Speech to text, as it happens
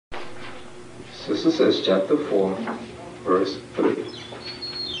Sister says chapter 4, verse 3.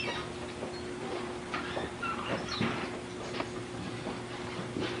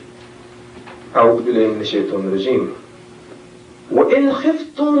 أعوذ بالله من الشيطان الرجيم. وإن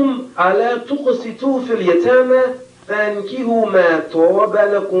خفتم ألا تقسطوا في اليتامى فانكحوا ما طاب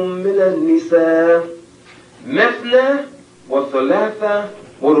لكم من النساء مثنى وثلاثة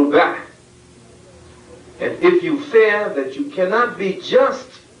ورباع. And if you fear that you cannot be just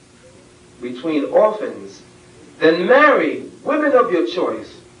between orphans, then marry women of your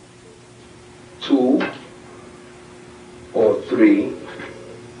choice, 2 or 3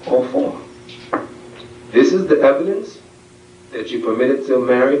 or 4. This is the evidence that you permitted to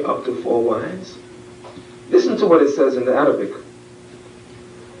marry up to 4 wives. Listen to what it says in the Arabic.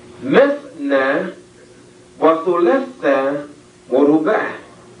 Mithna wa thulatha wa ruba'.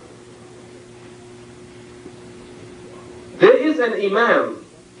 There is an imam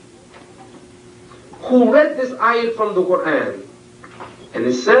who read this ayat from the Quran, and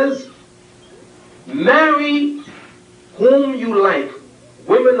it says, marry whom you like,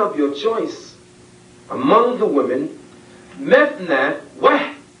 women of your choice. Among the women, mithna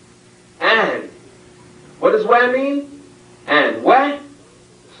wa, and. What does wa mean? And. Wa,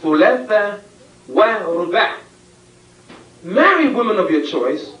 thulatha, wa ruba'. Marry women of your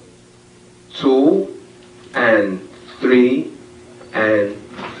choice, 2 and 3 and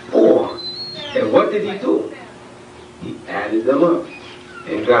 4. And what did he do? He added them up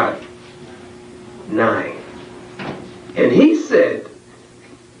and got 9. And he said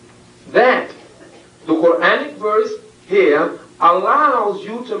that the Quranic verse here allows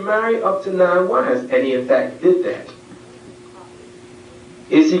you to marry up to 9 wives. And he in fact did that.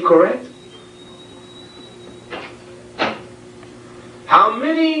 Is he correct? How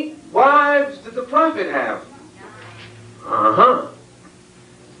many wives did the Prophet have?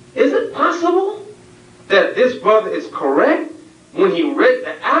 Is it possible that this brother is correct? When he read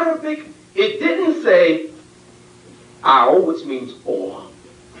the Arabic, it didn't say aw, which means or.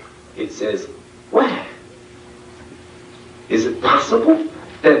 It says wa. Is it possible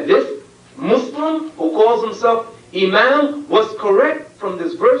that this Muslim who calls himself Imam was correct from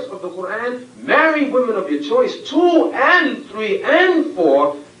this verse of the Quran? Marry women of your choice, 2 and 3 and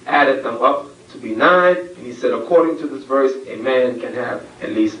 4, added them up to be 9, and he said according to this verse a man can have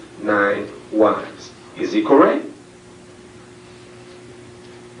at least 9 wives. Is he correct?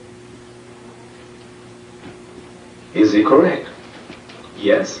 Is he correct?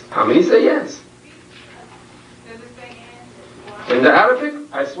 Yes. How many say yes? In the Arabic,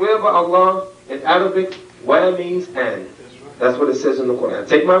 I swear by Allah, in Arabic, wa means and. That's what it says in the Quran.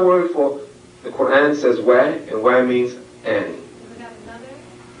 Take my word for the Quran says wa, and wa means and.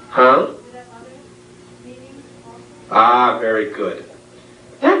 Huh? Ah, very good.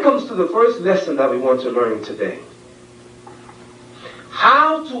 That comes to the first lesson that we want to learn today.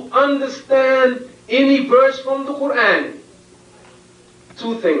 How to understand any verse from the Quran.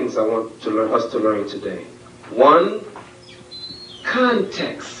 2 things I want us to learn today. 1,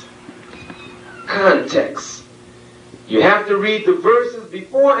 context. Context. You have to read the verses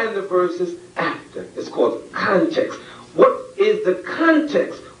before and the verses after. It's called context. What is the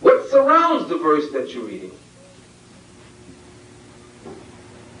context? What surrounds the verse that you're reading?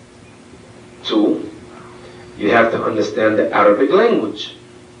 2, you have to understand the Arabic language.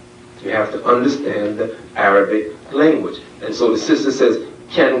 You have to understand the Arabic language. And so the sister says,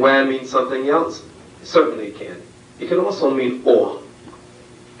 can wa mean something else? Certainly it can. It can also mean or.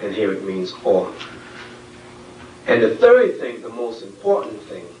 And here it means or. And the third thing, the most important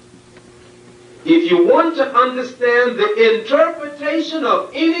thing, if you want to understand the interpretation of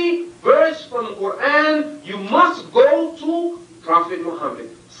any verse from Quran, you must go to Prophet Muhammad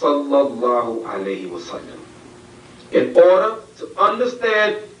sallallahu alayhi wasallam. In order to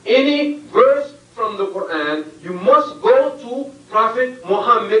understand any verse from the Quran, you must go to Prophet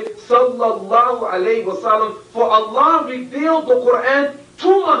Muhammad sallallahu alayhi wasallam. For Allah revealed the Quran to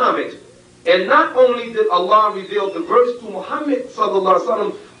Muhammad. And not only did Allah reveal the verse to Muhammad sallallahu alayhi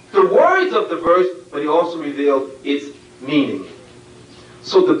wasallam, the words of the verse, but He also revealed its meaning.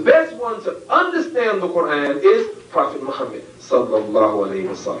 So the best one to understand the Quran is Prophet Muhammad sallallahu alayhi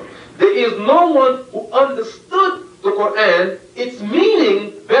wasallam. There is no one who understood the Quran, its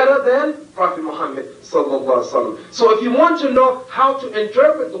meaning, better than Prophet Muhammad sallallahu alayhi wasallam. So if you want to know how to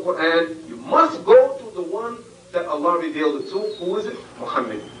interpret the Quran, you must go to the one that Allah revealed it to. Who is it?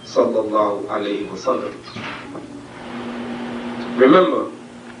 Muhammad sallallahu alayhi wasallam. Remember,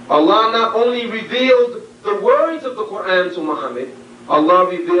 Allah not only revealed the words of the Quran to Muhammad, Allah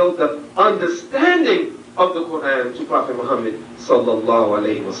revealed the understanding of the Quran to Prophet Muhammad sallallahu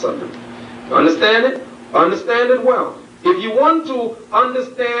alayhi wasallam. Understand it? Understand it well. If you want to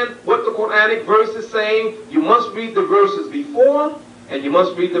understand what the Quranic verse is saying, you must read the verses before and you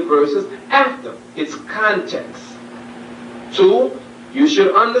must read the verses after. Its context. 2, you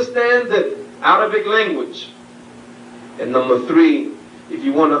should understand the Arabic language. And number 3, if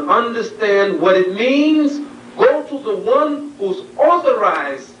you want to understand what it means, go to the one who's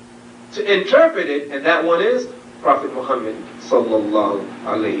authorized to interpret it, and that one is Prophet Muhammad sallallahu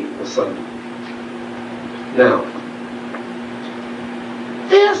alaihi wasallam. Now,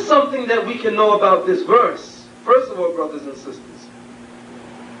 there's something that we can know about this verse. First of all, brothers and sisters,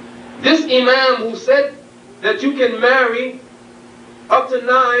 this Imam who said that you can marry up to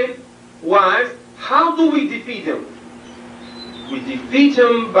 9 wives, how do we defeat him? We defeat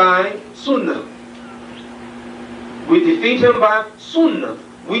him by Sunnah. We defeat him by Sunnah.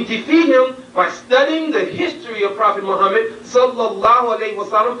 We defeat him by studying the history of Prophet Muhammad sallallahu alaihi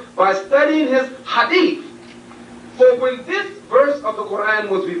wasallam, by studying his hadith. For when this verse of the Quran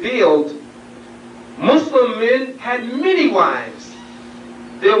was revealed, Muslim men had many wives.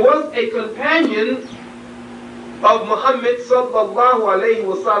 There was a companion of Muhammad sallallahu alaihi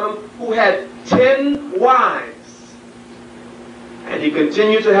wasallam who had 10 wives. And he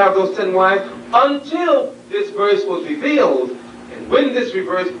continued to have those 10 wives until this verse was revealed. And when this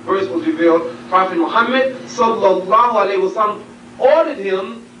verse was revealed, Prophet Muhammad sallallahu alaihi wasallam ordered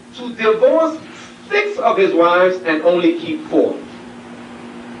him to divorce 6 of his wives and only keep 4.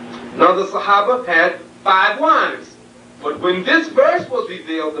 Now the Sahaba had 5 wives. But when this verse was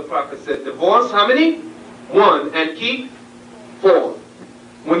revealed, the Prophet said, divorce how many? 1 and keep 4.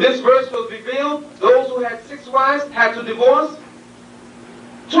 When this verse was revealed, those who had 6 wives had to divorce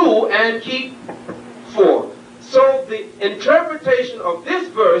 2 and keep 4. So the interpretation of this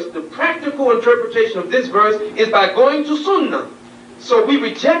verse, the practical interpretation of this verse, is by going to Sunnah. So we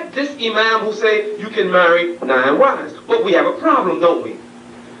reject this Imam who say you can marry 9 wives. But we have a problem, don't we?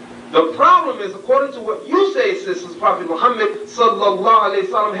 The problem is, according to what you say, sisters, Prophet Muhammad sallallahu alaihi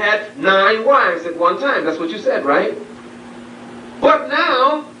wasallam had 9 wives at one time. That's what you said, right? But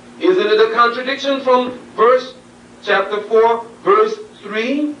now, isn't it a contradiction from chapter 4, verse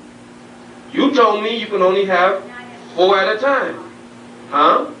 3? You told me you can only have 4 at a time.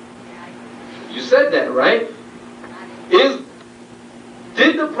 Huh? You said that, right?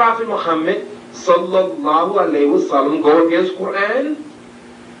 Did the Prophet Muhammad sallallahu alaihi wasallam go against Quran?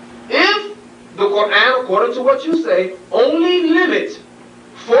 If the Quran, according to what you say, only limits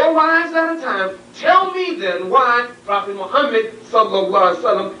 4 wives at a time, tell me then why Prophet Muhammad sallallahu alaihi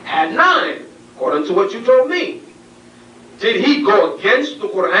wasallam had 9, according to what you told me. Did he go against the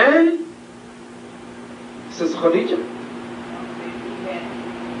Quran? Says Khadija.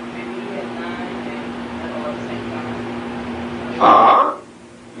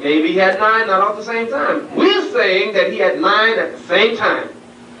 Maybe he had 9 not all at the same time. We're saying that he had 9 at the same time.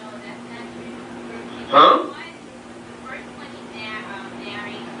 Huh? The first one he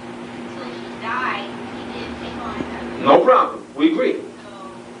married until she died, he didn't take on. No problem. We agree. So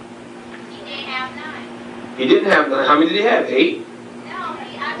he didn't have 9. He didn't have 9. How many did he have? 8? No,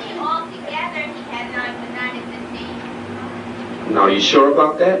 altogether he had 9, but 9 is 15. Now, you sure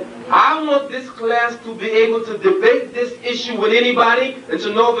about that? I want this class to be able to debate this issue with anybody and to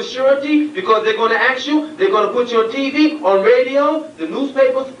know for surety, because they're going to ask you, they're going to put you on TV, on radio, the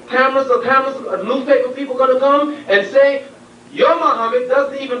newspapers, newspaper people going to come and say, your Muhammad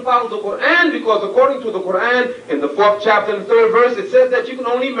doesn't even follow the Quran, because according to the Quran, in the 4th chapter and 3rd verse, it says that you can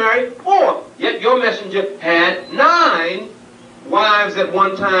only marry 4. Yet your messenger had 9 wives at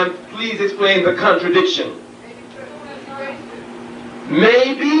one time. Please explain the contradiction.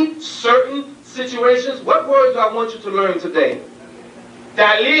 Maybe certain situations. What words do I want you to learn today?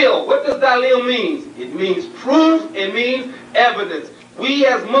 Dalil. What does dalil mean? It means proof. It means evidence. We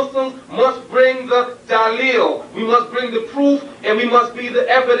as Muslims must bring the dalil. We must bring the proof, and we must be the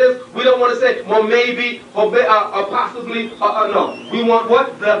evidence. We don't want to say, well, maybe, or possibly, no. We want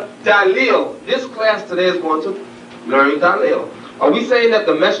what? The dalil. This class today is going to learn dalil. Are we saying that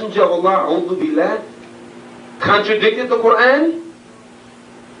the Messenger of Allah, A'udhu Billah, contradicted the Quran?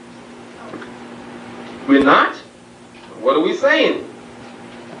 We're not? What are we saying?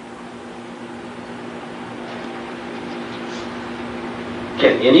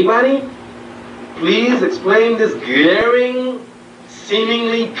 Can anybody please explain this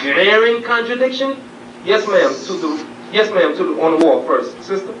seemingly glaring contradiction? Yes, ma'am. On the wall first,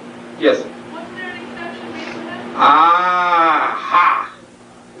 sister. Yes. Wasn't there an exception made for that? Aha!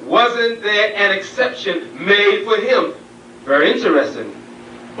 Wasn't there an exception made for him? Very interesting.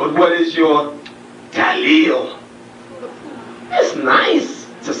 But what is your dalil? It's nice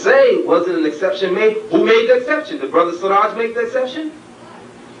to say say, wasn't an exception made? Who made the exception? Did Brother Siraj make the exception?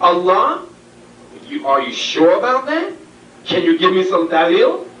 Allah? Are you sure about that? Can you give me some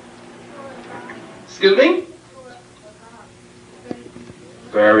dalil? Excuse me?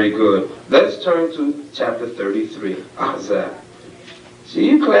 Very good. Let's turn to chapter 33. Ahzab. See,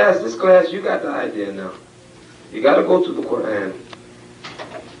 you class, this class, you got the idea now. You got to go to the Quran.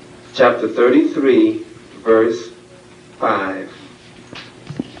 Chapter 33, verse 5.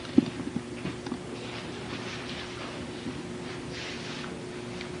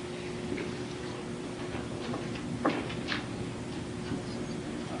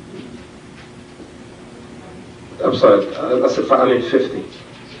 I'm sorry, I said 5, I mean 50.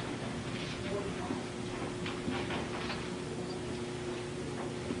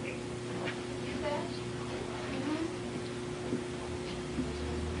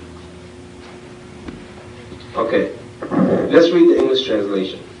 Okay, let's read the English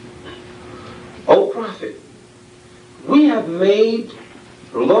translation. O Prophet, we have made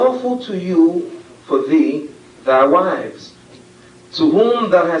lawful to you for thee thy wives, to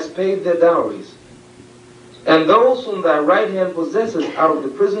whom thou hast paid their dowries, and those whom thy right hand possesses out of the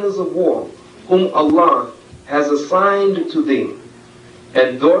prisoners of war, whom Allah has assigned to thee,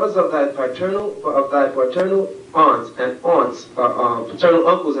 and daughters of thy paternal aunts and paternal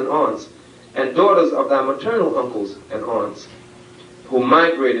uncles and aunts, and daughters of thy maternal uncles and aunts, who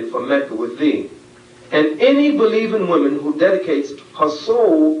migrated from Mecca with thee, and any believing woman who dedicates her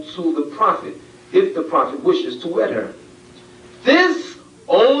soul to the Prophet, if the Prophet wishes to wed her. This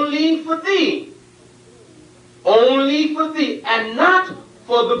only for thee, and not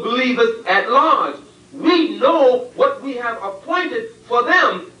for the believers at large. We know what we have appointed for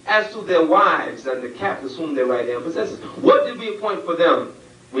them as to their wives and the captives whom their right hand possesses. What did we appoint for them?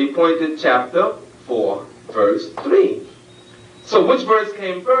 We appointed chapter 4, verse 3. So which verse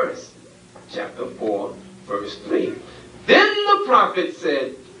came first? Chapter 4, verse 3. Then the Prophet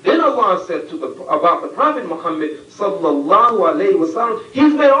said, then Allah said about the Prophet Muhammad sallallahu alayhi wa sallam,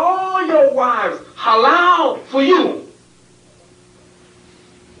 he's made all your wives halal for you.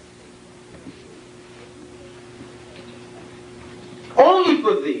 Only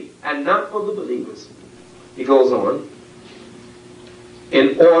for thee and not for the believers. He goes on,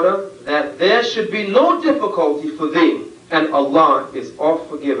 in order that there should be no difficulty for thee, and Allah is oft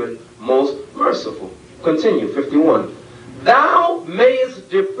forgiven, most merciful. Continue, 51. Thou mayest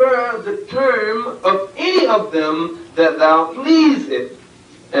defer the term of any of them that thou pleasest,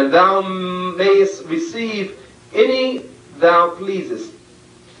 and thou mayest receive any thou pleasest,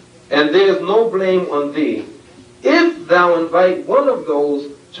 and there is no blame on thee. If thou invite one of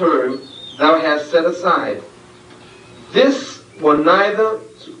those terms thou hast set aside, this was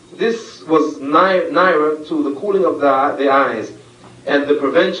nearer to the cooling of their eyes, and the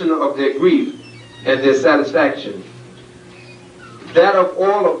prevention of their grief and their satisfaction, that of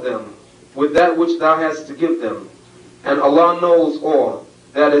all of them, with that which thou hast to give them. And Allah knows all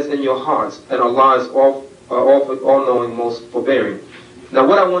that is in your hearts, and Allah is all-knowing, most forbearing. Now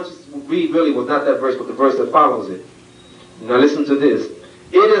what I want you to read really was not that verse, but the verse that follows it. Now listen to this.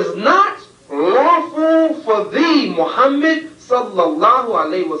 It is not lawful for thee, Muhammad sallallahu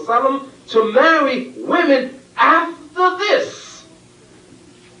alayhi wa sallam, to marry women after this,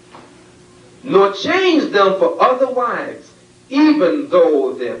 nor change them for other wives, even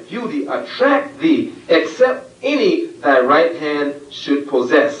though their beauty attract thee, except any thy right hand should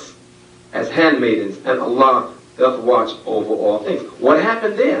possess, as handmaidens, and Allah doth watch over all things. What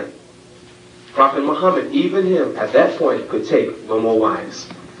happened there? Prophet Muhammad, even him, at that point, could take no more wives.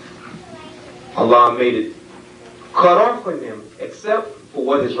 Allah made it cut off from him, except for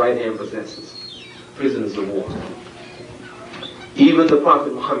what his right hand possesses, prisoners of war. Even the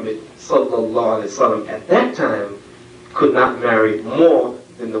Prophet Muhammad, sallallahu alaihi wasallam, at that time, could not marry more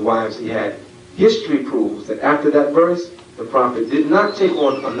than the wives he had. History proves that after that verse, the Prophet did not take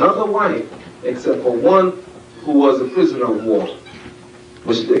on another wife except for one who was a prisoner of war,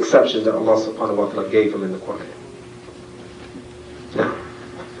 which is the exception that Allah subhanahu wa ta'ala gave him in the Quran. Now,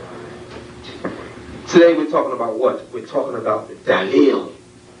 today we're talking about what? We're talking about the dalil,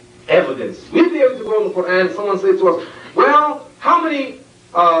 evidence. We'd be able to go in the Quran, someone say to us, well, how many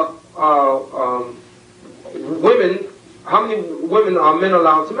women are men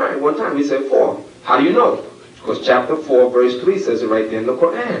allowed to marry? One time we said 4. How do you know? Because chapter 4 verse 3 says it right there in the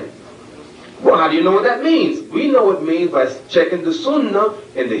Quran. Well, how do you know what that means? We know what it means by checking the Sunnah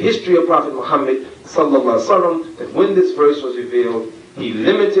in the history of Prophet Muhammad sallallahu alaihi wasallam, that when this verse was revealed, he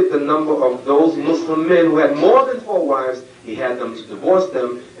limited the number of those Muslim men who had more than 4 wives. He had them to divorce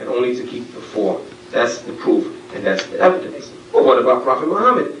them and only to keep the 4. That's the proof and that's the evidence. But what about Prophet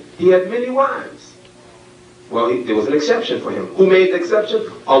Muhammad? he had many wives. Well, there was an exception for him. Who made the exception?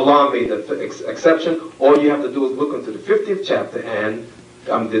 Allah made the exception. All you have to do is look into the 50th chapter and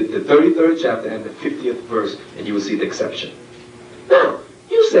the 33rd chapter and the 50th verse, and you will see the exception. Now,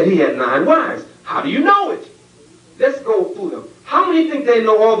 you said he had 9 wives. How do you know it? Let's go through them. How many think they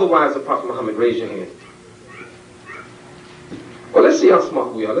know all the wives of Prophet Muhammad? Raise your hand. Well, let's see how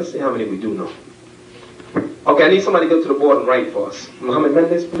smart we are. Let's see how many we do know. Okay, I need somebody to go to the board and write for us. Muhammad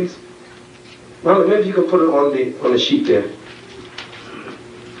Mendez, please. Muhammad, maybe you can put it on the sheet there.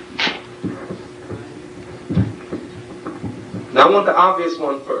 Now I want the obvious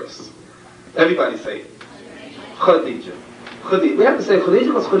one first. Everybody say it. Khadija. Khadija. We have to say Khadija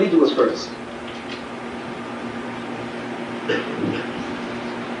because Khadija was first.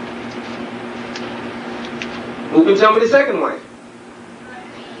 Who can tell me the second wife?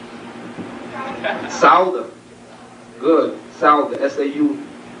 Sauda. Good. Sauda.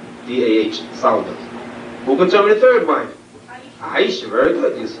 S-A-U-D-A-H. Sauda. Who can tell me the third wife? Aisha. Very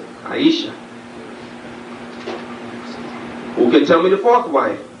good, you said. Aisha. Who can tell me the fourth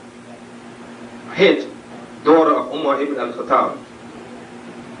wife? Hint. Daughter of Umar ibn al-Khattab.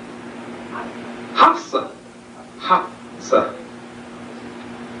 Hafsa. Hafsa.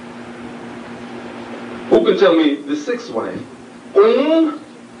 Who can tell me the sixth wife?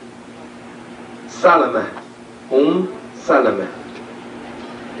 Salama. Salama.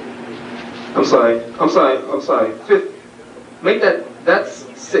 I'm sorry. Fifth. Make that's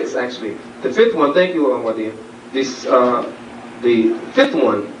 6 actually. The fifth one, thank you, Wadi. The fifth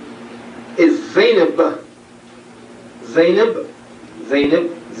one is Zainab. Zainab,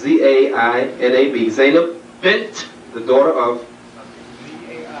 Z-A-I-N-A-B. Zainab bint, the daughter of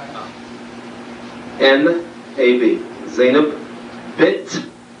N-A-B. Zainab bint,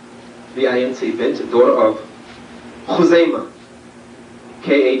 B-I-N-T, bint, daughter of Khuzaymah.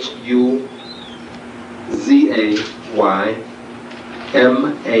 K-H-U-Z-A-Y-M-A-H.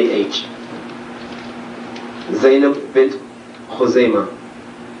 Zainab bint Khuzaymah.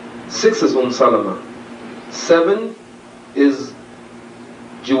 6 is Salama. 7 is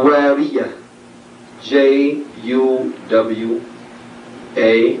Juwariya. J-U-W-A-Y-R-I-Y-A-H.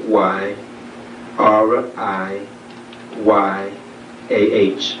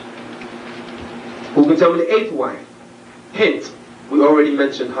 Who can tell me the 8th wife? Hint, we already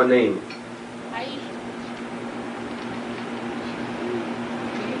mentioned her name.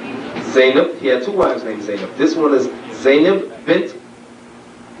 Zainab, he had 2 wives named Zainab. This one is Zainab bint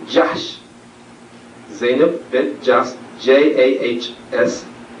Jahsh. Zainab bint Jahsh, J-A-H-S-H.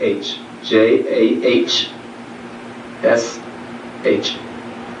 J-A-H-S-H.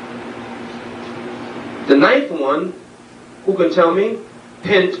 The 9th one, who can tell me?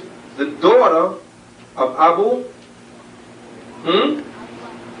 Hint, the daughter of Abu?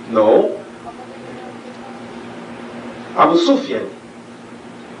 No. Abu Sufyan.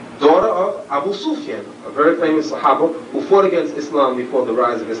 Daughter of Abu Sufyan, a very famous Sahaba who fought against Islam before the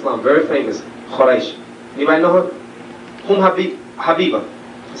rise of Islam. Very famous. Quraysh. Anybody know her? Habiba.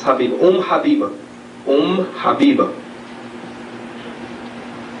 It's Habiba. Habiba. Habiba.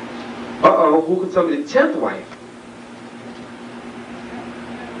 Uh-oh, who can tell me the 10th wife?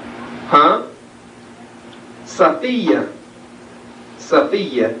 Huh? Safiya.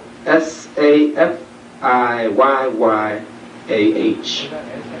 Safiya. S-A-F-I-Y-Y-A-H.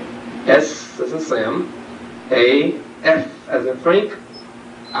 S as in Sam. A-F as in Frank.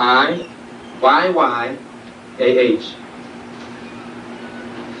 I-Y-Y-A-H.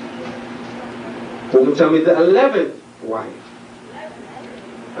 Who can tell me the 11th wife?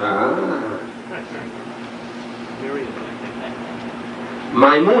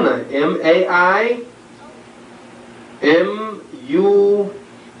 Maimuna. M-A-I-M-U-N-A-H.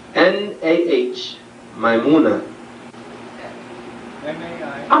 Maimuna.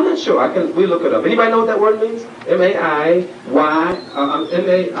 M-A-I. I'm not sure. We look it up. Anybody know what that word means? M-A-I-M-U-N-A-H.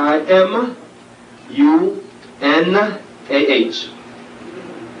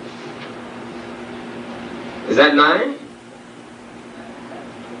 Is that 9?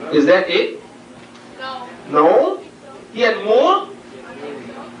 Is that it? No. No? He had more?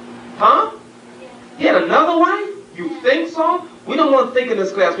 Huh? He had another wife? You think so? We don't want to think in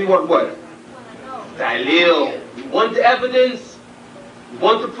this class. We want what? Dalil. We want the evidence. We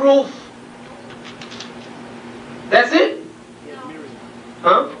want the proof. That's it?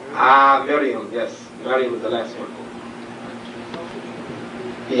 Huh? Miriam. Yes. Miriam was the last one.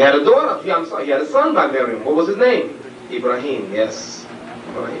 He had a daughter. He had a son by Miriam. What was his name? Ibrahim. Yes.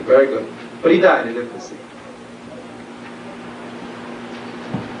 Ibrahim. Very good. But he died in infancy.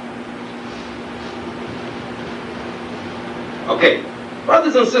 Okay.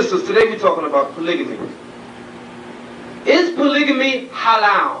 Brothers and sisters, today we're talking about polygamy. Is polygamy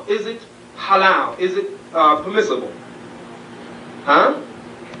halal? Is it halal? Is it permissible? Huh?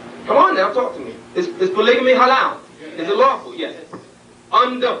 Come on now, talk to me. Is polygamy halal? Is it lawful? Yes.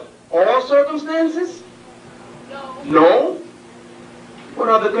 Under all circumstances? No. What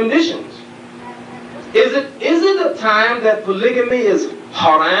are the conditions? Is it a time that polygamy is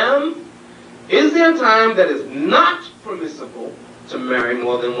haram? Is there a time that is not permissible to marry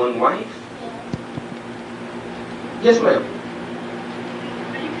more than one wife? Yes, ma'am.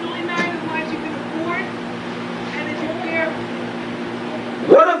 And you can only marry the wives you can afford, and if you're fair.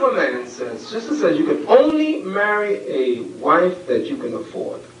 What if a man says, Sister says, you can only marry a wife that you can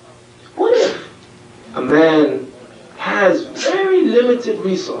afford? What if a man has very limited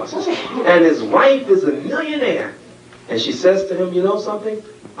resources and his wife is a millionaire and she says to him, you know something?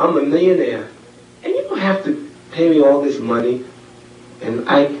 I'm a millionaire and you don't have to pay me all this money and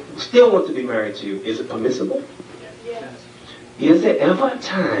I still want to be married to you. Is it permissible? Yes. Is there ever a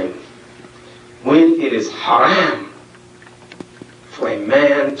time when it is haram for a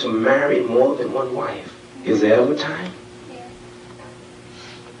man to marry more than one wife? Is there ever a time?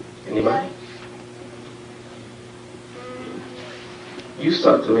 Anybody? You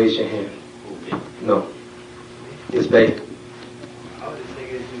start to raise your hand. No. It's bad. I was just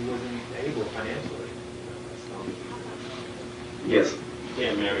thinking if you wasn't able financially. Yes. You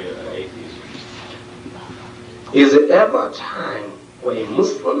can't marry an atheist. Is it ever a time where a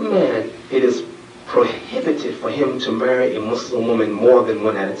Muslim man, it is prohibited for him to marry a Muslim woman more than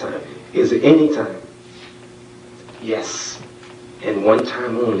one at a time? Is it any time? Yes. And one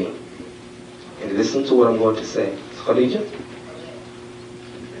time only. And listen to what I'm going to say. Khadija?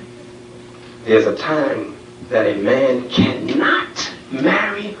 There's a time that a man cannot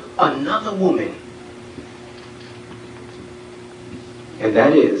marry another woman. And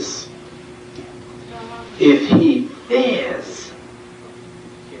that is if he fears,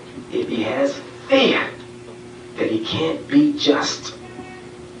 if he has fear that he can't be just,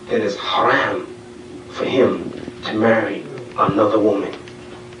 then it's haram for him to marry another woman.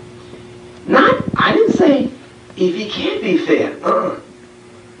 I didn't say if he can't be fair.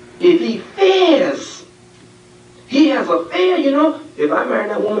 If he fears, he has a fear, you know, if I marry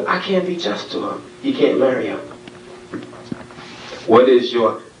that woman, I can't be just to her. He can't marry her. What is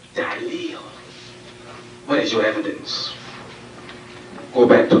your dalil? What is your evidence? Go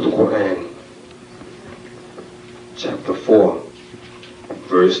back to the Quran, chapter 4,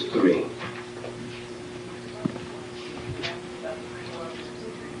 verse 3.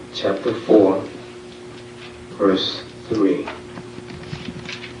 Chapter 4, verse 3.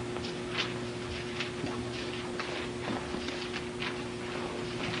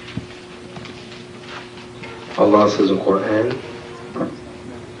 Allah says in Quran,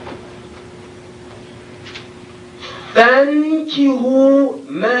 فَانْكِهُوا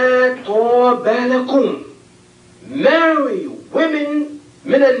مَا طَابَ لَكُمْ. Marry women,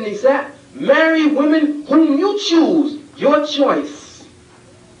 min al-nisa, marry women whom you choose, your choice.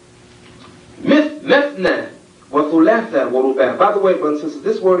 Mithna wa thulatha wa ruba'. By the way, brothers and sisters,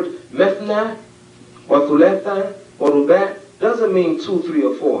 this word mithna wa thulatha wa ruba' doesn't mean 2, 3,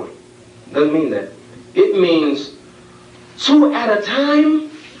 or 4. Doesn't mean that. It means 2 at a time,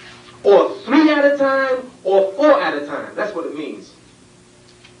 or 3 at a time, or 4 at a time. That's what it means.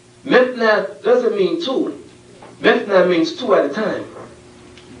 Mithna doesn't mean 2. Mithna means 2 at a time.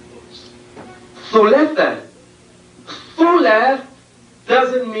 Thulatha. Thulath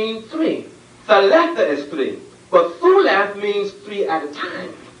doesn't mean 3. Thalatha is 3. But thulath means 3 at a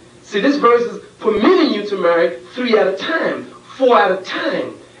time. See, this verse is permitting you to marry 3 at a time, 4 at a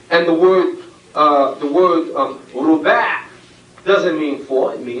time. And the word ruba' doesn't mean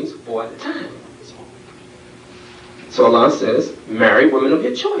 4, it means 4 at a time. So Allah says, marry women of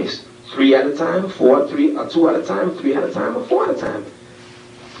your choice. 3 at a time, 2 at a time, 3 at a time, or 4 at a time.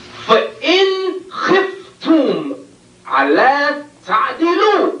 فَإِنْ خِفْتُمْ عَلَىٰ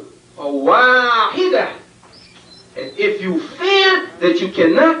تَعْدِلُوا فَوَاحِدَةً. And if you fear that you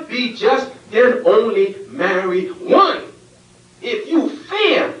cannot be just, then only marry one. If you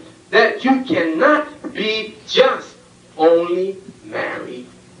fear that you cannot be just, only marry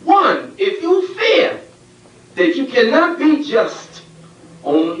one. If you fear that you cannot be just,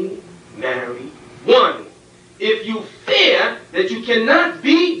 only marry one. If you fear that you cannot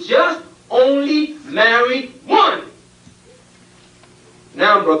be just, only marry one.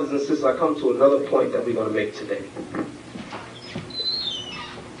 Now, brothers and sisters, I come to another point that we're going to make today.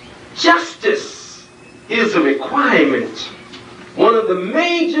 Justice is a requirement, one of the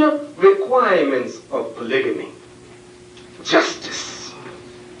major requirements of polygamy. Justice.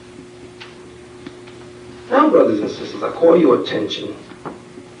 Now, brothers and sisters, I call your attention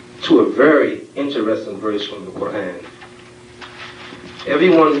to a very interesting verse from the Quran.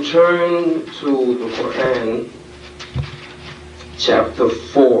 Everyone turn to the Quran, chapter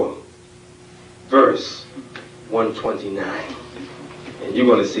 4, verse 129. And you're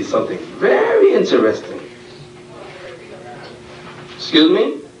going to see something very interesting. Excuse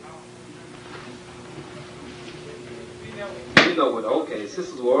me? You know what? Okay,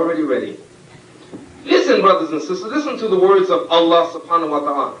 sisters, we're already ready. Listen, brothers and sisters, listen to the words of Allah subhanahu wa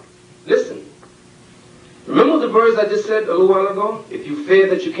ta'ala. Listen. Remember the verse I just said a little while ago? If you fear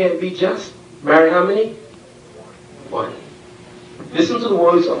that you can't be just, marry how many? One. Listen to the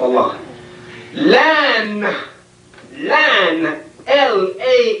words of Allah. Lan,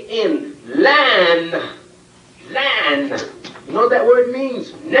 L-A-N, lan. You know what that word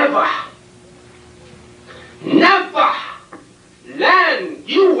means? Never. Never. Lan,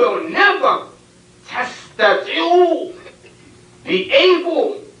 you will never tastati'u, be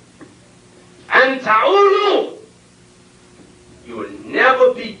able, and ta'ulu, you will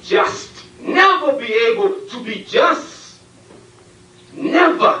never be just, never be able to be just.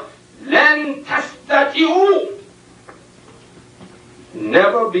 Never. Lan tastati'u,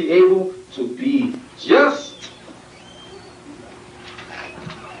 never be able to be just.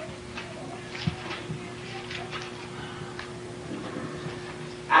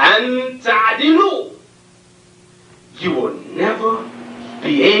 And ta'dilu, you will never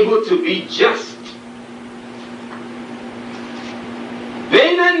be able to be just.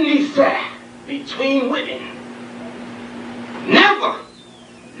 Baina nisa, between women. Never.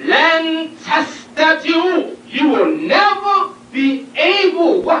 Lan tastati'u, you will never be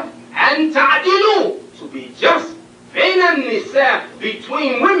able, what? And ta'dilu, to be just. Baina nisa,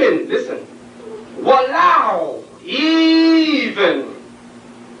 between women. Listen. Wallahu, even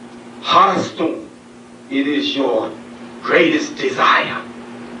harastum, it is your greatest desire.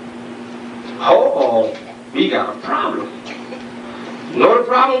 Oh, we got a problem. You know the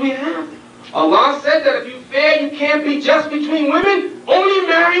problem we have? Allah said that if you fear you can't be just between women, only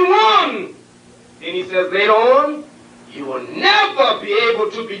marry one. Then he says later on, you will never be able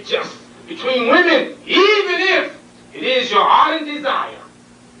to be just between women, even if it is your ardent desire.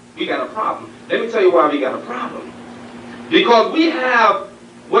 We got a problem. Let me tell you why we got a problem. Because we have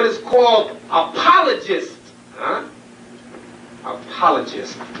what is called apologists. Huh?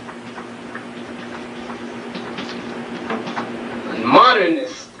 Apologists. And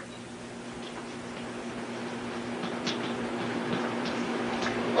modernists.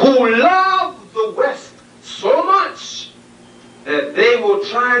 Who love the West so much that they will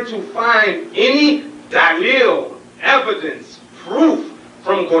try to find any dalil, evidence, proof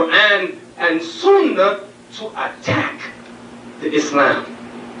from Quran and Sunnah to attack the Islam.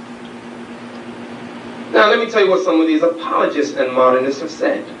 Now let me tell you what some of these apologists and modernists have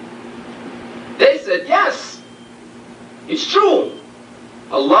said. They said, yes, it's true.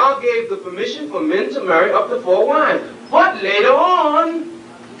 Allah gave the permission for men to marry up to 4 wives. But later on,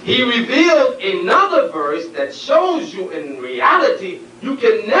 He revealed another verse that shows you in reality you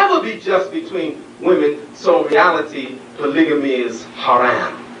can never be just between women. So in reality, polygamy is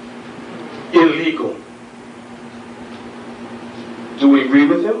haram, illegal. Do we agree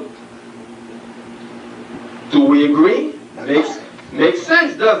with him? Do we agree? Makes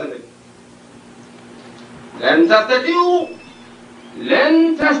sense, doesn't it? لن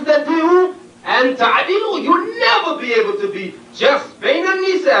تستطيعوا أن تعدلوا. You'll never be able to be just بين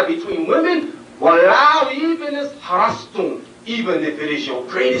النساء, between women. وَلَا even as harastum, even if it is your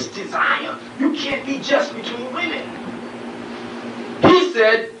greatest desire. You can't be just between women. He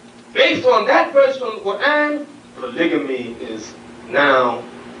said, based on that verse from the Quran, polygamy is now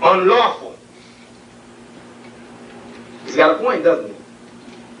unlawful. He's got a point, doesn't he?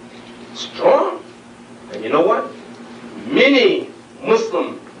 Strong. And you know what? Many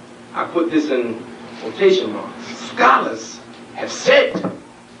Muslim, I put this in quotation marks, scholars have said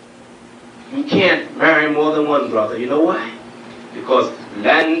you can't marry more than one brother. You know why? Because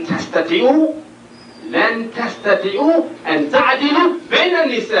لن تستطيعوا أن تعدلوا بين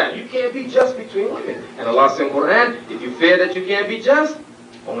النساء. You can't be just between women. And Allah said in the Quran, if you fear that you can't be just,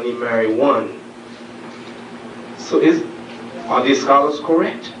 only marry one. So are these scholars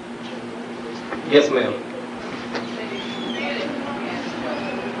correct? Yes, ma'am.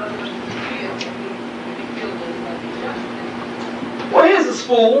 Well, here's this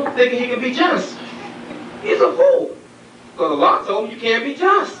fool thinking he can be just. He's a fool. Because Allah told him you can't be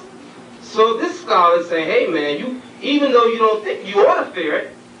just. So this scholar is saying, hey man, even though you don't think you ought to fear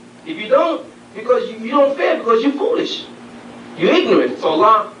it, if you don't, because you don't fear it because you're foolish. You're ignorant. So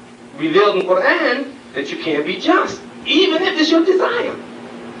Allah revealed in the Quran that you can't be just, even if it's your desire.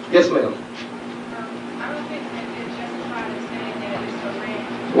 Yes, ma'am. I don't think that it's justified in saying that it's a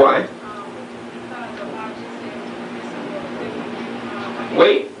rant. Why? Because the law just says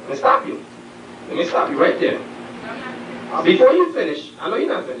Wait, let me stop you. Let me stop you right there. Before you finish, I know you're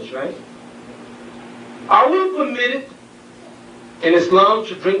not finished, right? Are we permitted in Islam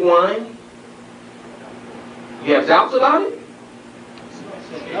to drink wine? You have doubts about it?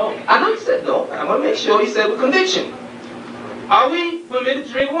 No. I know you said no, but I want to make sure you said with conviction. Are we permitted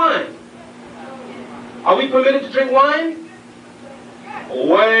to drink wine? Are we permitted to drink wine?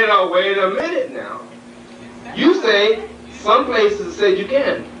 Wait a minute now. You say some places said you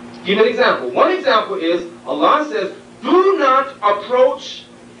can. Give me an example. One example is Allah says, do not approach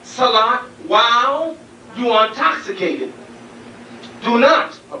Salat while you are intoxicated. Do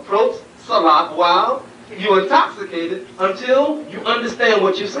not approach Salat while you are intoxicated until you understand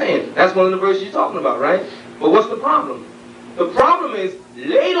what you're saying. That's one of the verses you're talking about, right? But what's the problem? The problem is,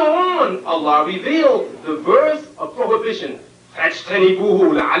 later on, Allah revealed the verse of prohibition.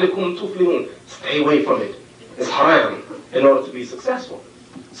 فَاجْتَنِبُوهُ لَعَلِكُمْ تُفْلِحُونَ. Stay away from it. It's haram in order to be successful.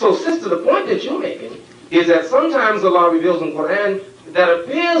 So, sister, the point that you're making is that sometimes Allah reveals in the Quran that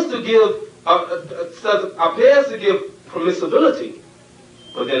appears to give permissibility,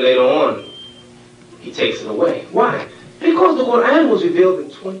 but then later on, He takes it away. Why? Because the Quran was revealed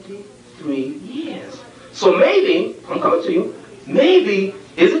in 23 years. So maybe, I'm coming to you, maybe,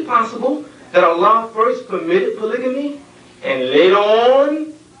 is it possible that Allah first permitted polygamy and later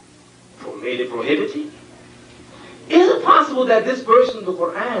on made it prohibited? Is it possible that this verse in the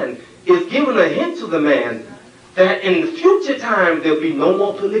Quran is giving a hint to the man that in the future time there'll be no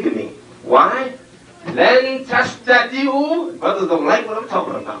more polygamy? Why? لَن تَسْتَطِيعُوا. Brothers don't like what I'm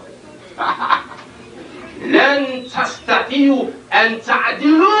talking about. لَن تَسْتَطِيعُوا أَن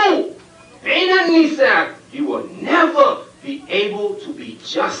تَعْدِلُوا بَيْنَ النِّسَاءِ. You will never be able to be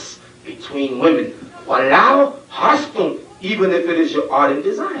just between women. وَلَوْ حَرَصْتُمْ. Even if it is your ardent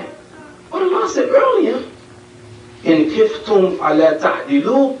desire. What Allah said earlier, إِن كِفْتُمْ فَلَا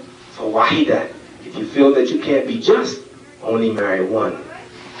تَعْدِلُوا فَوَاحِدًا. If you feel that you can't be just, only marry one.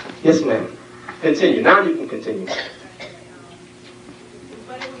 Yes, ma'am. Continue. Now you can continue. What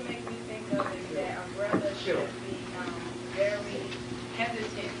it would make me think of is that a brother should be very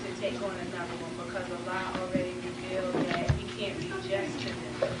hesitant to take on another one because Allah already revealed that he can't be just to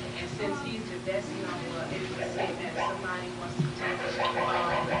them. And since he's the best knower, if we say that somebody wants to take the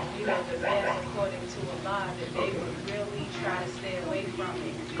best according to Allah, that they would really try to stay away from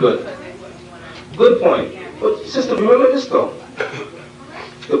it. Good. Because they wouldn't want to. Good point. But sister, remember this though.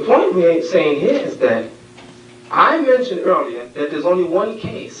 The point we ain't saying here is that I mentioned earlier that there's only one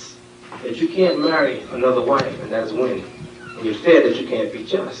case that you can't marry another wife, and that's when you fear that you can't be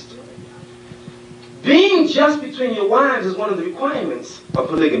just. Being just between your wives is one of the requirements of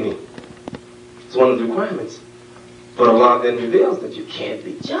polygamy. It's one of the requirements. But Allah then reveals that you can't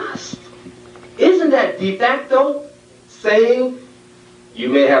be just. Isn't that de facto saying you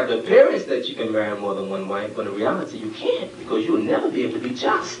may have the appearance that you can marry more than one wife, but in reality you can't, because you'll never be able to be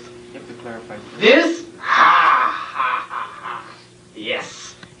just. You have to clarify. This,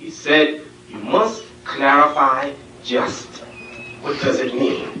 yes, he said you must clarify just. What does it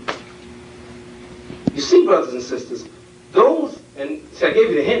mean? You see, brothers and sisters, those, and see, I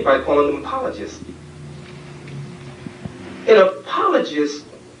gave you the hint by calling them apologists. An apologist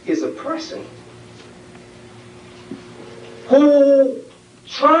is a person who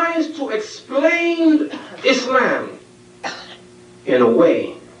tries to explain Islam in a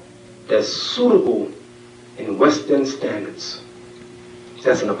way that's suitable in Western standards.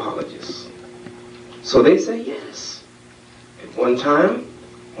 That's an apologist. So they say yes. At one time,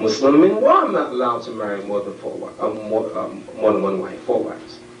 Muslim men were not allowed to marry more than more than one wife, 4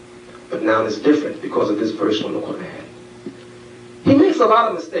 wives. But now it's different because of this verse from the Quran. He makes a lot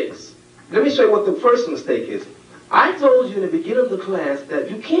of mistakes. Let me show you what the first mistake is. I told you in the beginning of the class that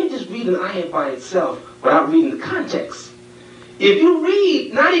you can't just read an ayat by itself without reading the context. If you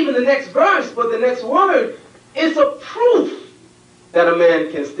read not even the next verse, but the next word, it's a proof that a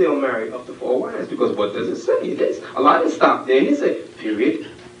man can still marry up to 4 wives. Because what does it say? Allah didn't stop there. He said, period.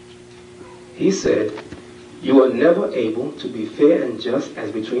 He said, you are never able to be fair and just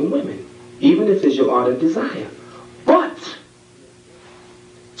as between women, even if it's your ardent desire. But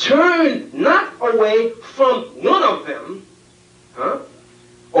turn not away from one of them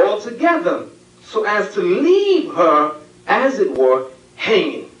altogether, so as to leave her, as it were,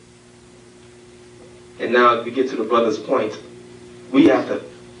 hanging. And now, if we get to the brother's point, we have to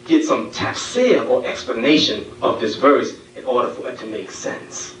get some tafsir or explanation of this verse in order for it to make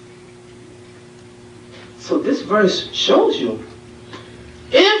sense. So this verse shows you,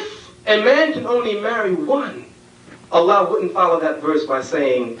 if a man can only marry one, Allah wouldn't follow that verse by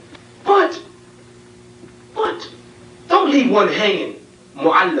saying, but, don't leave one hanging,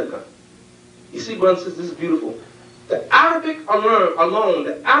 mu'allaka. You see, brothers and sisters, this is beautiful. The Arabic alone,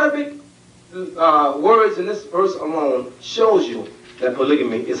 the Arabic words in this verse alone shows you that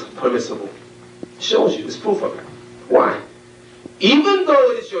polygamy is permissible. Shows you, it's proof of it. Why? Even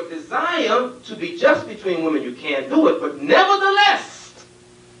though it is your desire to be just between women, you can't do it. But nevertheless,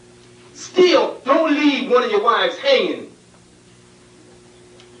 still, don't leave one of your wives hanging.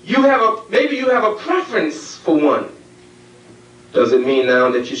 Maybe you have a preference for one. Does it mean now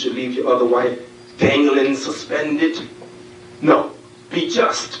that you should leave your other wife dangling, suspended? No. Be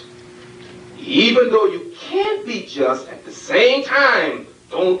just. Even though you can't be just, at the same time,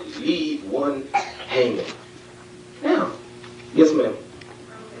 don't leave one hanging. Now, yes, ma'am. Is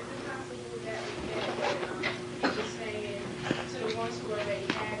it possible that he was saying to the ones who already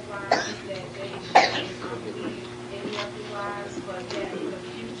had wives that they shouldn't leave any of the wives, but that in the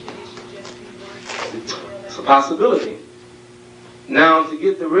future it should just be one? It's a possibility. Now, to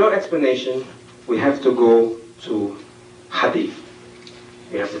get the real explanation, we have to go to hadith.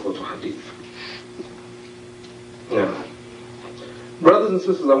 We have to go to hadith. Now, brothers and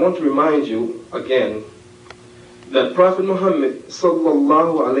sisters, I want to remind you again that Prophet Muhammad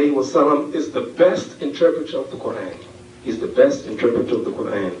sallallahu alaihi wasallam is the best interpreter of the Quran. He's the best interpreter of the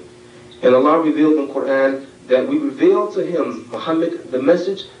Quran. And Allah revealed in the Quran that we revealed to him, Muhammad, the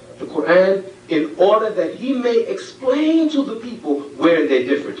message, the Quran, in order that he may explain to the people where they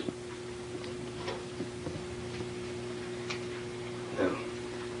differed. Now,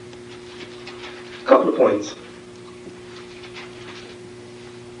 a couple of points.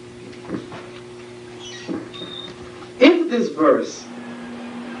 If this verse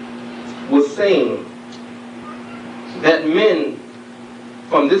was saying that men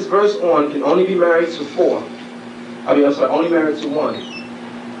from this verse on can only be married to only married to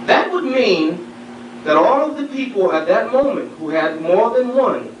one, that would mean that all of the people at that moment who had more than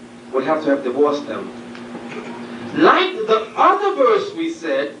one would have to have divorced them. Like the other verse we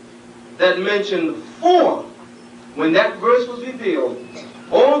said that mentioned 4, when that verse was revealed,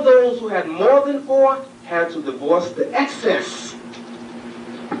 all those who had more than 4 had to divorce the excess.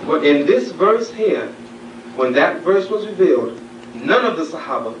 But in this verse here, when that verse was revealed, none of the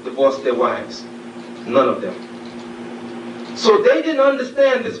Sahaba divorced their wives. None of them. So they didn't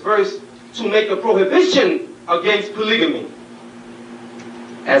understand this verse to make a prohibition against polygamy,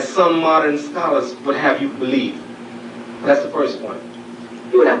 as some modern scholars would have you believe. That's the first point.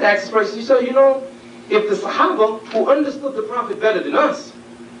 You would have to ask this person, you say, if the Sahaba, who understood the Prophet better than us,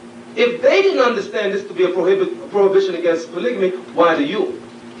 if they didn't understand this to be a prohibition against polygamy, why do you?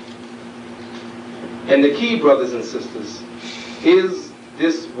 And the key, brothers and sisters, is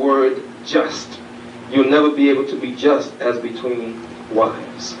this word just. You'll never be able to be just as between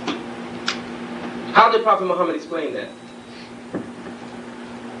wives. How did Prophet Muhammad explain that?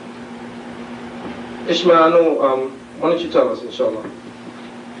 Ishmael, I know, why don't you tell us, inshallah?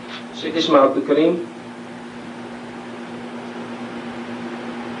 Sheikh Ishmael Abdul Kareem.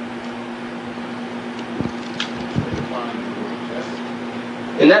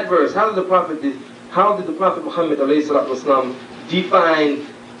 In that verse, how did the Prophet Muhammad ﷺ define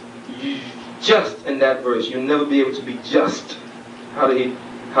just in that verse? You'll never be able to be just. How did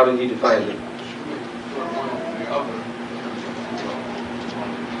he define it?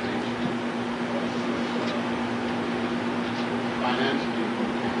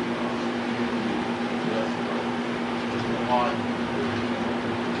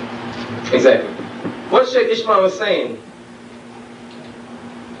 Exactly. What Sheikh Ishmael was saying,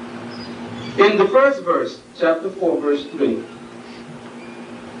 in the first verse, chapter 4, verse 3,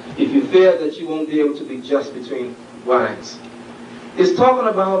 if you fear that you won't be able to be just between wives, it's talking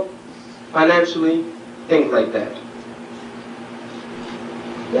about financially, things like that.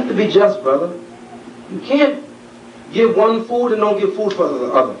 You have to be just, brother. You can't give one food and don't give food for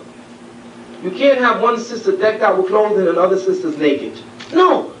the other. You can't have one sister decked out with clothing and other sisters naked.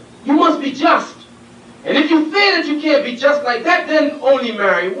 No, you must be just. And if you fear that you can't be just like that, then only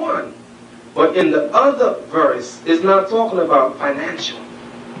marry one. But in the other verse, it's not talking about financial.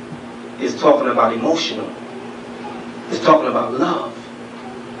 It's talking about emotional. It's talking about love.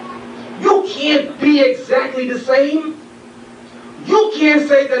 You can't be exactly the same. You can't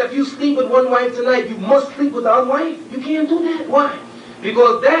say that if you sleep with one wife tonight, you must sleep with the other wife. You can't do that. Why?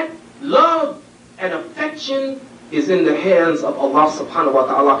 Because that love and affection is in the hands of Allah subhanahu wa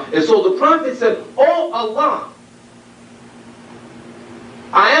ta'ala. And so the Prophet said, "Oh Allah,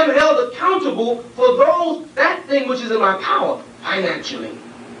 I am held held accountable for that thing which is in my power financially.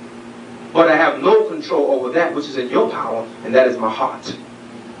 But I have no control over that which is in your power, and that is my heart.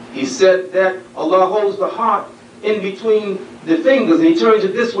 He said that Allah holds the heart in between the fingers, and He turns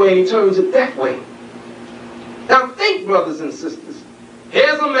it this way and He turns it that way. Now think, brothers and sisters,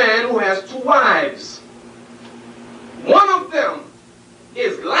 here's a man who has 2 wives. One of them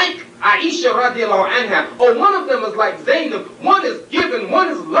is like Aisha radiallahu anha, or one of them is like Zainab. One is giving, one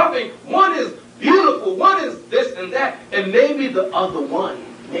is loving, one is beautiful, one is this and that, and maybe the other one,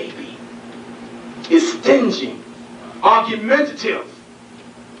 maybe, is stingy, argumentative,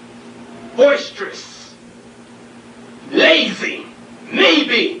 boisterous, lazy,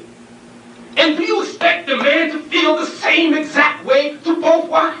 maybe. And do you expect the man to feel the same exact way to both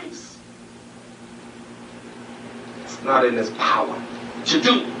wives? It's not in his power to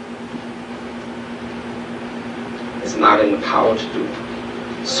do. It's not in the power to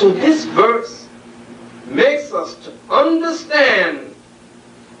do. So this verse makes us to understand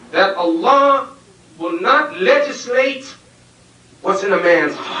that Allah will not legislate what's in a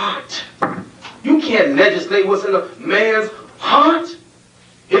man's heart. You can't legislate what's in a man's heart.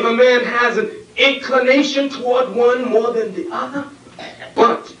 If a man has an inclination toward one more than the other,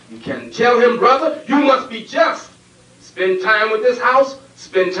 but you can tell him, brother, you must be just. Spend time with this house,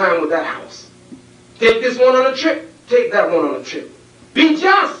 spend time with that house. Take this one on a trip, take that one on a trip. Be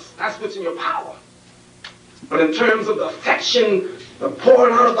just. That's what's in your power. But in terms of the affection, the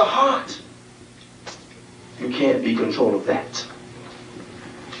pouring out of the heart, you can't be in control of that.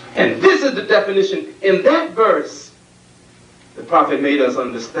 And this is the definition. In that verse, the Prophet made us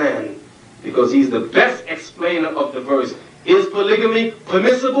understand, because he's the best explainer of the verse. Is polygamy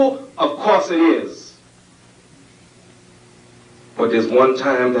permissible? Of course it is. But there's one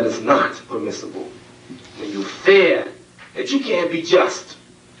time that is not permissible. When you fear that you can't be just.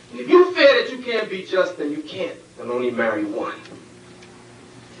 And if you fear that you can't be just, then you can't. And only marry one.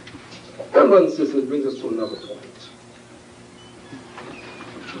 And brothers and sisters, brings us to another point.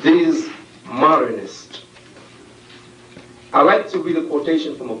 These modernists. I like to read a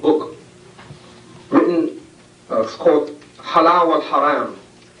quotation from a book written, it's called Halal al-Haram,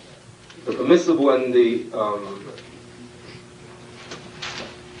 the permissible and the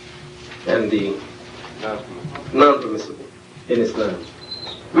non-permissible in Islam,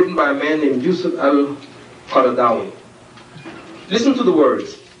 written by a man named Yusuf al-Qaradawi. Listen to the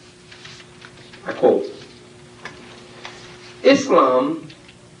words. I quote, Islam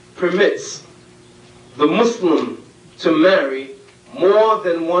permits the Muslim to marry more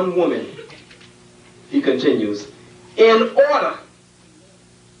than one woman. He continues, in order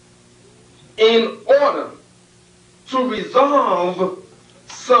to resolve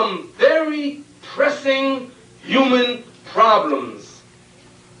some very pressing human problems,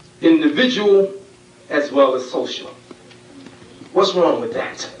 individual as well as social. What's wrong with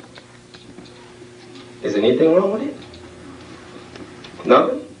that? Is anything wrong with it?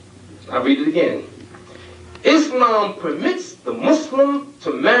 Nothing? I'll read it again. Islam permits the Muslim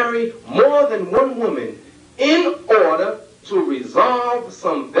to marry more than one woman in order to resolve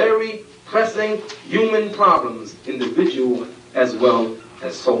some very pressing human problems, individual as well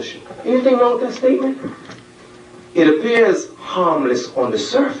as social. Anything wrong with that statement? It appears harmless on the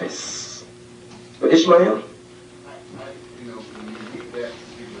surface. But Ishmael? When you read that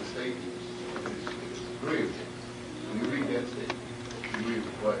particular statement, it's agreeable. When you read that statement, you agree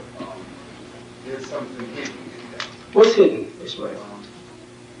with what there's something hidden in that. What's hidden, Ishmael?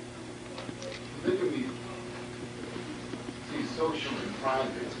 Look at me. See, social and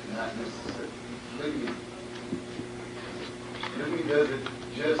private, not necessarily. Polygamy doesn't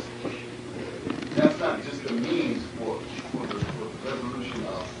just, that's not just a means for the resolution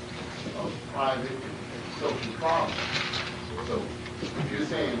of private and social problems. So if you're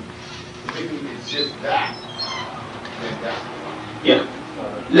saying polygamy is just that, then that's the problem. Yeah.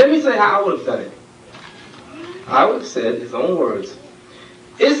 Let me say how I would have said it. I would have said his own words.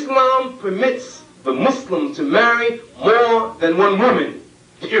 Islam permits the Muslim to marry more than one woman,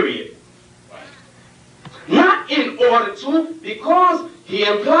 period. Not in order to, because he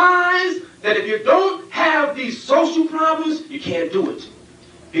implies that if you don't have these social problems, you can't do it.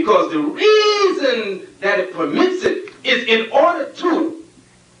 Because the reason that it permits it is in order to.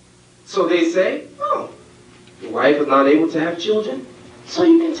 So they say, oh, your wife is not able to have children, so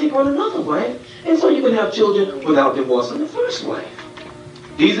you can take on another wife, and so you can have children without divorcing the first wife.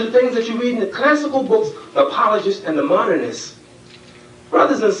 These are the things that you read in the classical books, the apologists and the modernists.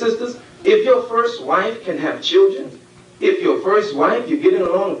 Brothers and sisters, if your first wife can have children, if your first wife, you're getting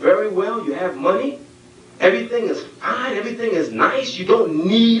along very well, you have money, everything is fine, everything is nice, you don't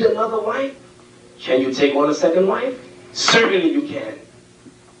need another wife, can you take on a second wife? Certainly you can.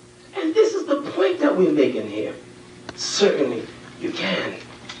 And this is the point that we're making here. Certainly you can.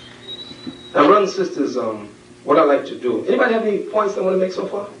 Now, brothers and sisters, what I like to do, anybody have any points they want to make so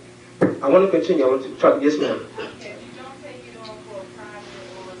far? I want to continue. I want to try to, yes ma'am. If you don't take it on for a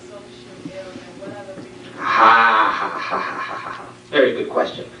private or a social ailment, what other reason? Ha. Very good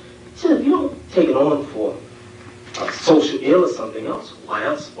question. So if you don't take it on for a social ill or something else, why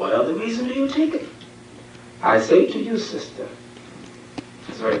else? What other reason do you take it? I say to you, sister,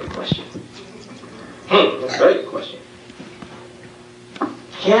 that's a very good question. That's a very good question.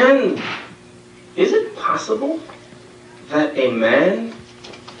 Is it possible that a man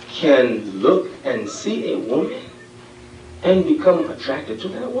can look and see a woman and become attracted to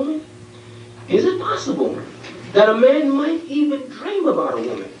that woman? Is it possible that a man might even dream about a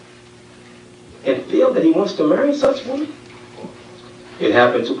woman and feel that he wants to marry such a woman? It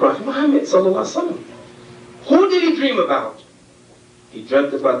happened to Prophet Muhammad sallallahu alaihi wasallam. Who did he dream about? He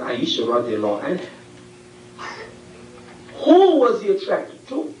dreamt about Aisha radiallahu anha. Who was he attracted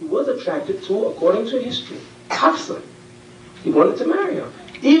to? He was attracted to, according to history, Hafsa. He wanted to marry her.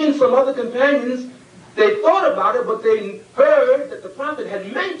 Even some other companions, they thought about it, but they heard that the Prophet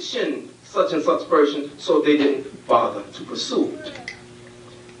had mentioned such and such person, so they didn't bother to pursue it.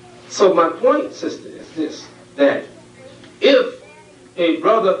 So my point, sister, is this, that if a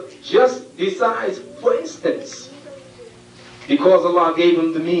brother just decides, for instance, because Allah gave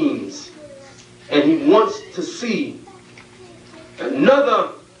him the means, and he wants to see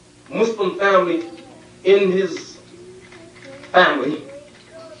another Muslim family in his family,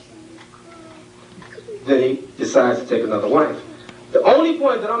 then he decides to take another wife. The only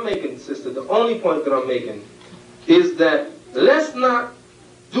point that I'm making, sister, the only point that I'm making is that let's not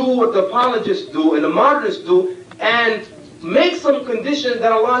do what the apologists do and the modernists do and make some condition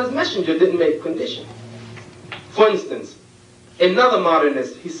that Allah's messenger didn't make condition. For instance, another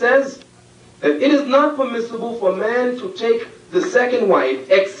modernist, he says that it is not permissible for a man to take the second wife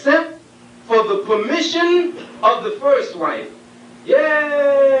except for the permission of the first wife.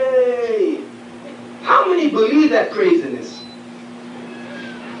 Yay! How many believe that craziness?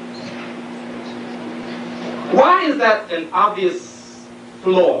 Why is that an obvious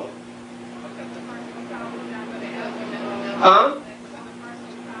flaw? Huh?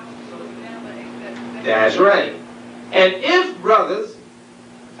 That's right. And if brothers,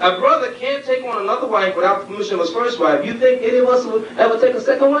 a brother can't take on another wife without the permission of his first wife, you think any of us would ever take a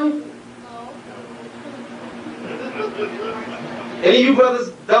second wife? Any of you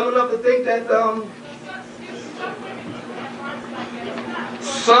brothers dumb enough to think that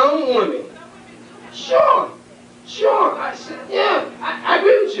some women, sure, I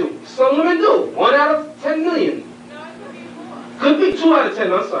agree with you. Some women do. 1 out of 10 million. Could be 2 out of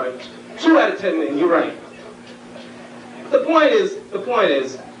 10. I'm sorry, 2 out of 10 million. You're right. The point is,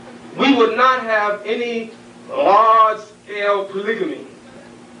 we would not have any large-scale polygamy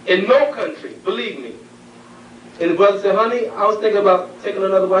in no country. Believe me. And the brother said, "Honey, I was thinking about taking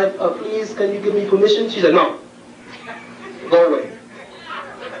another wife. Please, can you give me permission?" She said, "No. Go away."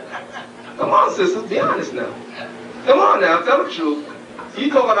 Come on, sisters, be honest now. Come on now, tell the truth. You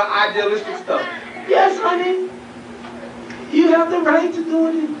talking about idealistic stuff. Yes, honey. You have the right to do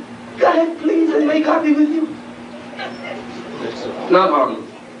it. Go ahead, please, and make copy with you. Not hardly.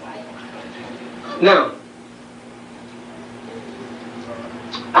 Now,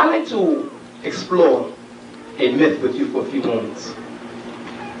 I like to explore a myth with you for a few moments.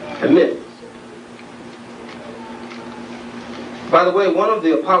 A myth. By the way, one of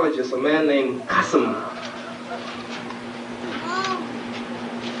the apologists, a man named Qasim,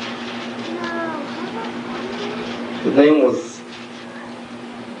 his name was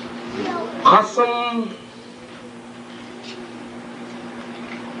Qasim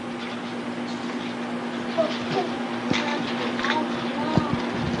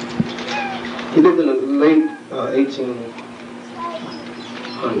he lived in the late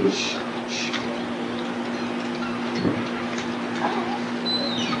 1800s.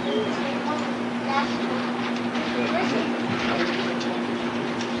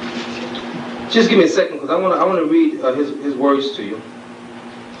 Just give me a second, because I want to read his words to you.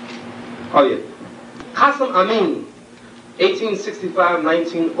 Oh yeah, Qasim Amin,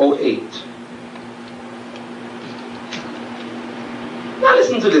 1865-1908. Now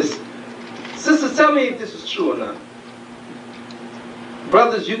listen to this. Sisters, tell me if this is true or not.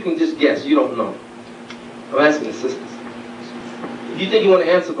 Brothers, you can just guess. You don't know. I'm asking the sisters. If you think you want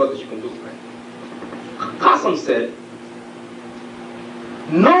to answer, brothers, you can do it. Right? Qasim said,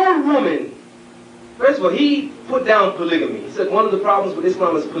 "No woman First of all, he put down polygamy. He said one of the problems with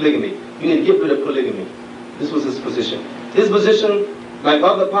Islam is polygamy. You need to get rid of polygamy. This was his position. His position, like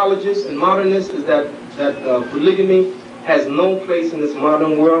other apologists and modernists, is that polygamy has no place in this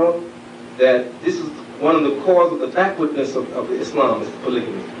modern world, that this is one of the causes of the backwardness of Islam, is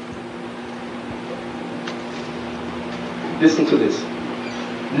polygamy. Listen to this.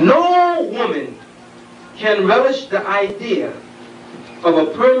 No woman can relish the idea of a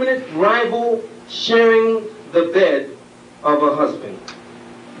permanent rival sharing the bed of a husband.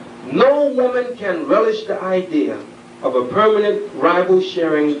 No woman can relish the idea of a permanent rival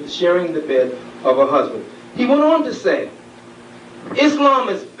sharing the bed of a husband. He went on to say, Islam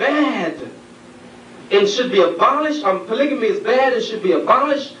is bad and should be abolished. Polygamy is bad and should be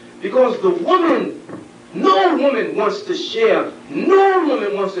abolished because the woman, no woman wants to share a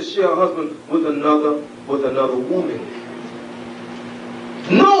husband with another woman.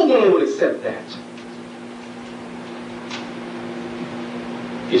 No woman would accept that.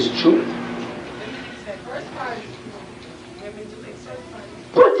 It's true.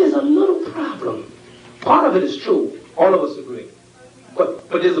 But there's a little problem. Part of it is true. All of us agree. But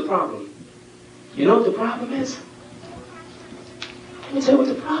there's a problem. You know what the problem is? Let me tell you what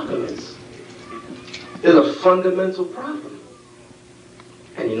the problem is. There's a fundamental problem.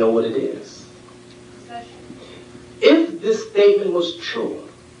 And you know what it is. If this statement was true,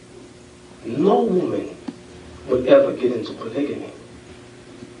 no woman would ever get into polygamy.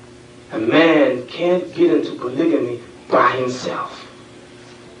 A man can't get into polygamy by himself.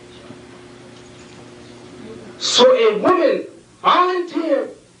 So a woman volunteers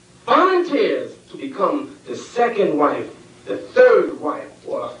to become the second wife, the third wife,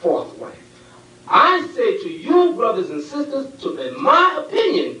 or a fourth wife. I say to you, brothers and sisters, in my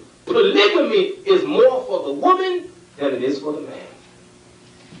opinion, polygamy is more for the woman than it is for the man.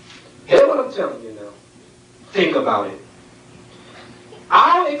 Hear what I'm telling you now. Think about it.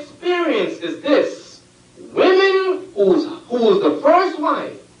 Our experience is this. Women who's the first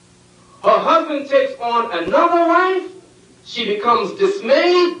wife, her husband takes on another wife, she becomes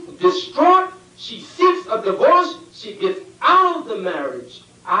dismayed, distraught, she seeks a divorce, she gets out of the marriage.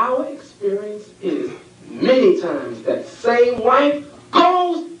 Our experience is many times that same wife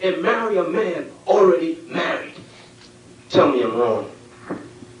goes and marries a man already married. Tell me I'm wrong.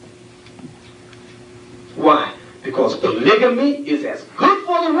 Why? Because polygamy is as good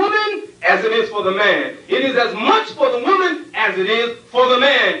for the woman as it is for the man. It is as much for the woman as it is for the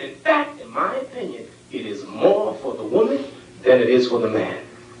man. In fact, in my opinion, it is more for the woman than it is for the man.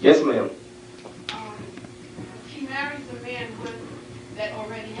 Yes, ma'am. She marries a man that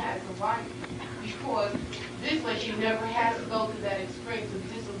already has a wife, because this way she never has to go through that experience of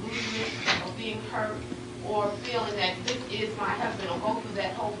disillusionment, of being hurt, or feeling that this is my husband, or go through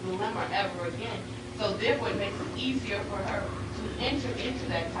that whole dilemma ever again. So therefore it makes it easier for her to enter into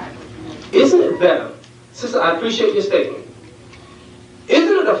that type of relationship. Isn't it better? Sister, I appreciate your statement.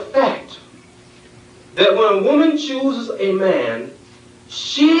 Isn't it a fact that when a woman chooses a man,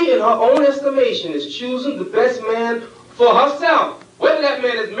 she in her own estimation is choosing the best man for herself, whether that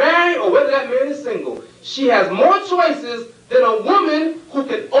man is married or whether that man is single. She has more choices than a woman who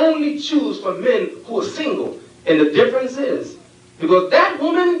can only choose for men who are single. And the difference is, because that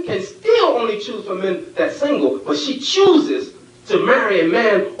woman can still only choose for men that's single, but she chooses to marry a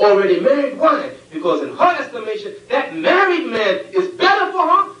man already married. Why? Because in her estimation, that married man is better for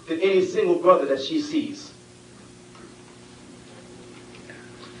her than any single brother that she sees.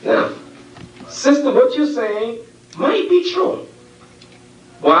 Now, sister, what you're saying might be true.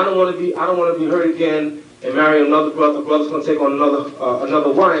 Well, I don't want to be hurt again and marry another brother. Brother's going to take on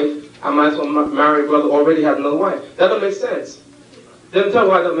another wife. I might as well marry a brother who already has another wife. That doesn't make sense. Let me tell you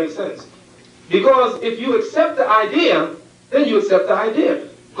why that doesn't make sense. Because if you accept the idea, then you accept the idea.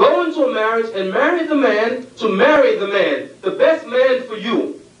 Go into a marriage and marry the man to marry the man, the best man for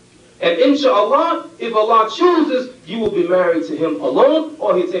you. And inshallah, if Allah chooses, you will be married to him alone,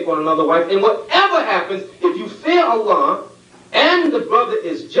 or he'll take on another wife. And whatever happens, if you fear Allah and the brother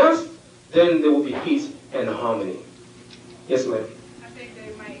is just, then there will be peace and harmony. Yes, ma'am. I think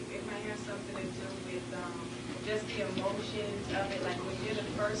it might have something to do with just the emotions of it. Like when you're the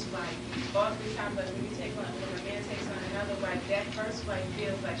first wife, oftentimes, but when a man takes on another wife, that first wife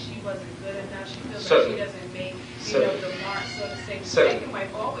feels like she wasn't good enough. She feels like she doesn't make, the mark, so to say. The second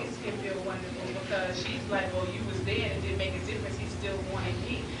wife always can feel wonderful because she's like, well, you was there and it didn't make a difference. He still wanted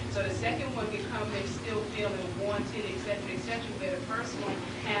me. So the second one can come and still feeling wanted, etc., where the first one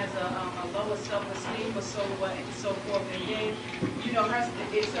has a lower self-esteem or so forth. And then,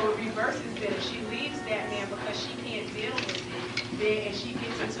 so it reverses then. She leaves that man because she can't deal with it. then and she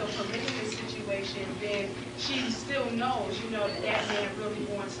gets into a promiscuous situation, then she still knows, that that man really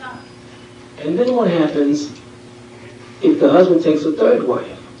wants her. And then what happens if the husband takes a third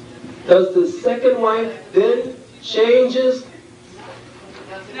wife? Does the second wife then changes?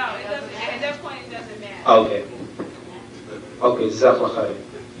 No, it doesn't. At that point, it doesn't matter. Okay. Okay, Jazakallah khair.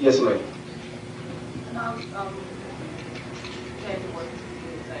 Yes, ma'am.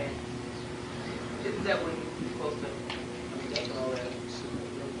 Isn't that when you're supposed to take all that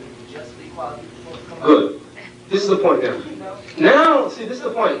just equality supposed to come out? Good. This is the point now. Now, see, this is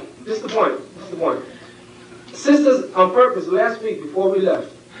the point. This is the point. This is the point. Sisters, on purpose, last week before we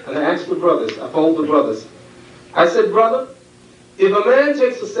left, and I asked the brothers, I told the brothers, I said, brother, if a man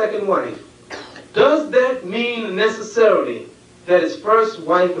takes a second wife, does that mean necessarily that his first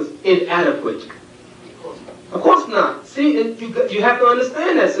wife was inadequate? Of course not. See, you have to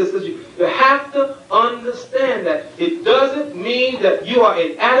understand that, sisters. You have to understand that. It doesn't mean that you are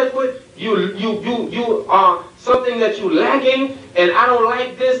inadequate. You are something that you're lacking, and I don't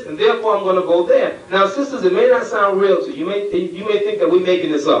like this, and therefore I'm going to go there. Now, sisters, it may not sound real to you. You may think that we're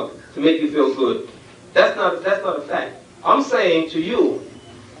making this up to make you feel good. That's not a fact. I'm saying to you,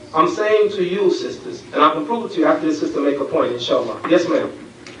 sisters, and I can prove it to you after this sister make a point, inshallah. Yes, ma'am.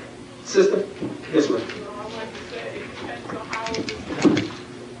 Sister? Yes, ma'am.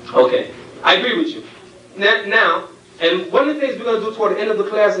 Okay, I agree with you. Now, and one of the things we're going to do toward the end of the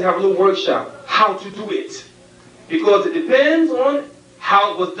class is have a little workshop, how to do it. Because it depends on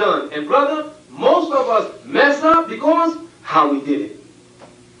how it was done. And brother, most of us mess up because how we did it.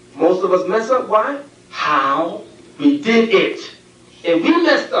 Most of us mess up, why? How we did it. And we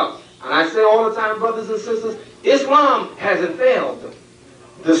messed up. And I say all the time, brothers and sisters, Islam hasn't failed.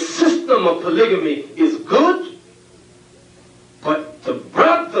 The system of polygamy is good, but the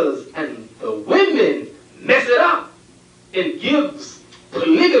brothers and the women mess it up and gives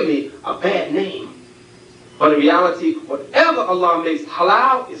polygamy a bad name. But in reality, whatever Allah makes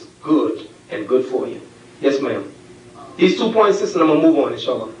halal is good and good for you. Yes, ma'am. These 2 points, sister, and I'm going to move on,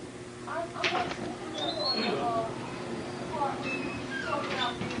 inshallah.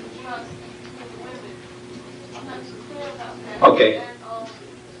 Okay. And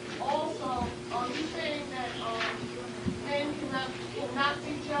also, you saying that men cannot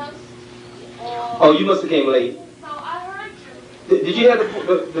be just, or... Oh, you must have came late. No, I heard you. Did you hear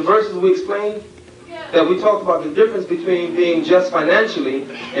the verses we explained? Yeah. That we talked about the difference between being just financially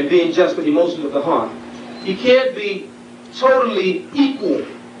and being just with emotions of the heart. He can't be totally equal.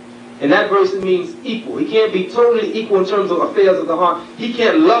 And that verse means equal. He can't be totally equal in terms of affairs of the heart. He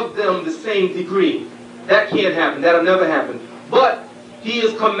can't love them the same degree. That can't happen. That'll never happen. But he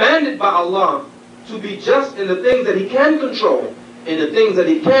is commanded by Allah to be just in the things that he can control. And the things that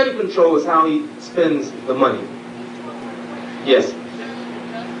he can control is how he spends the money. Yes.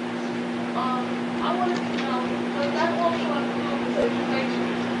 I wanted to know, does that also include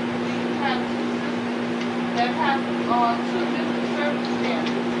situations that have two different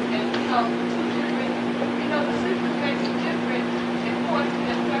circumstances and the system makes it different according to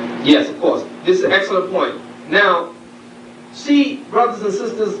their circumstances? Yes, of course. This is an excellent point. Now, see, brothers and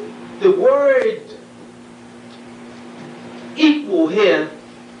sisters, the word equal here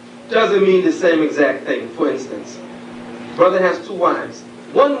doesn't mean the same exact thing. For instance, brother has 2 wives.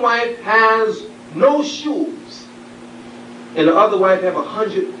 One wife has no shoes, and the other wife have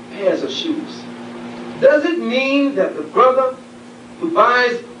 100 pairs of shoes. Does it mean that the brother who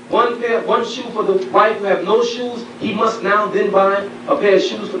buys one shoe for the wife who have no shoes, he must now then buy a pair of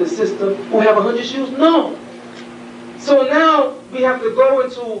shoes for the sister who have 100 shoes? No. So now we have to go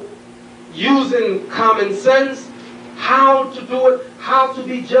into using common sense, how to do it, how to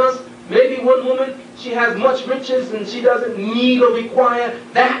be just. Maybe one woman, she has much riches and she doesn't need or require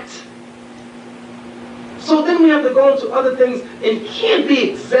that. So then we have to go into other things and can't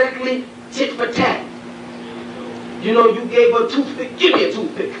be exactly tit for tat. You know, you gave her a toothpick, give me a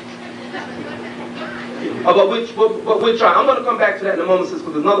toothpick. But we'll try. I'm going to come back to that in a moment, because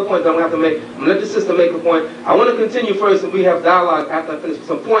there's another point that I'm going to have to make. I'm going to let the sister make a point. I want to continue first, and we have dialogue after I finish with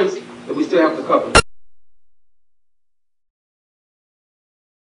some points that we still have to cover.